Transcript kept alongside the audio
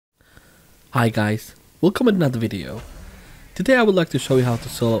Hi guys, welcome to another video. Today I would like to show you how to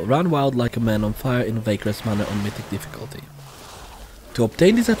solo Run Wild Like a Man on Fire in Waycrest Mannor on Mythic difficulty. To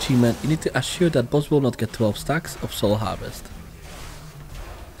obtain this achievement, you need to assure that boss will not get 12 stacks of soul harvest.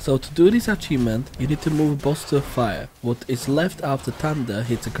 So to do this achievement, you need to move boss to a fire, what is left after thunder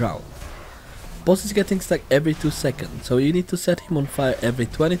hits the ground. Boss is getting stacked every 2 seconds, so you need to set him on fire every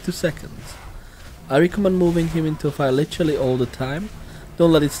 22 seconds. I recommend moving him into a fire literally all the time.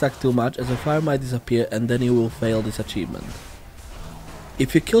 Don't let it stack too much, as a fire might disappear and then you will fail this achievement.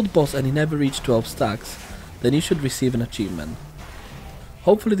 If you killed boss and he never reached 12 stacks, then you should receive an achievement.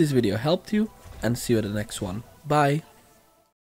 Hopefully this video helped you, and see you at the next one. Bye!